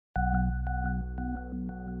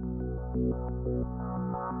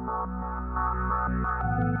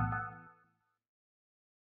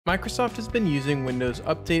Microsoft has been using Windows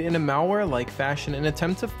Update in a malware-like fashion in an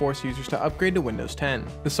attempt to force users to upgrade to Windows 10.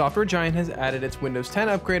 The software giant has added its Windows 10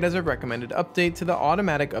 upgrade as a recommended update to the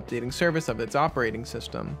automatic updating service of its operating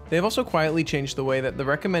system. They have also quietly changed the way that the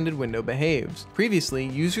recommended window behaves. Previously,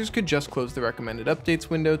 users could just close the recommended updates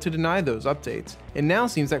window to deny those updates. It now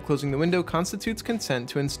seems that closing the window constitutes consent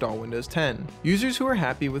to install Windows 10. Users who are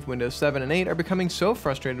happy with Windows 7 and 8 are becoming so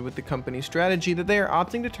frustrated with the company's strategy that they are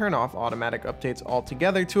opting to turn off automatic updates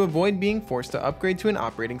altogether to avoid being forced to upgrade to an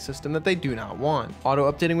operating system that they do not want.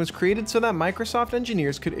 Auto-updating was created so that Microsoft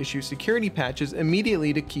engineers could issue security patches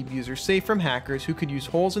immediately to keep users safe from hackers who could use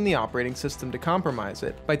holes in the operating system to compromise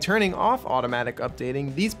it. By turning off automatic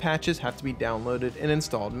updating, these patches have to be downloaded and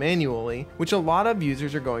installed manually, which a lot of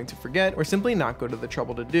users are going to forget or simply not go to the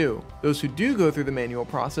trouble to do. Those who do go through the manual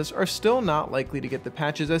process are still not likely to get the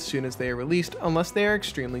patches as soon as they are released unless they are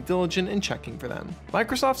extremely diligent in checking for them.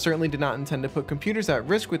 Microsoft certainly did not intend to put computers at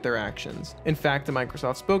risk with their actions. In fact, a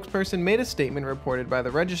Microsoft spokesperson made a statement reported by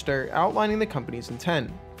the Register outlining the company's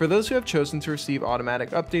intent. For those who have chosen to receive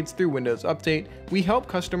automatic updates through Windows Update, we help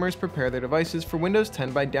customers prepare their devices for Windows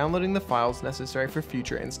 10 by downloading the files necessary for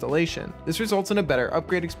future installation. This results in a better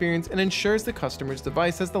upgrade experience and ensures the customer's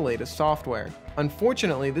device has the latest software.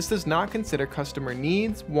 Unfortunately, this does not consider customer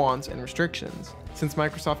needs, wants, and restrictions. Since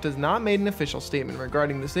Microsoft has not made an official statement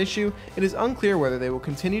regarding this issue, it is unclear whether they will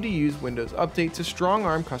continue to use Windows Update to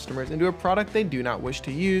strong-arm customers into a product they do not wish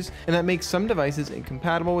to use and that makes some devices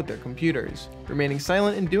incompatible with their computers. Remaining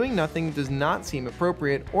silent and doing nothing does not seem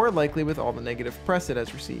appropriate or likely with all the negative press it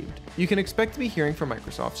has received. You can expect to be hearing from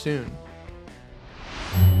Microsoft soon.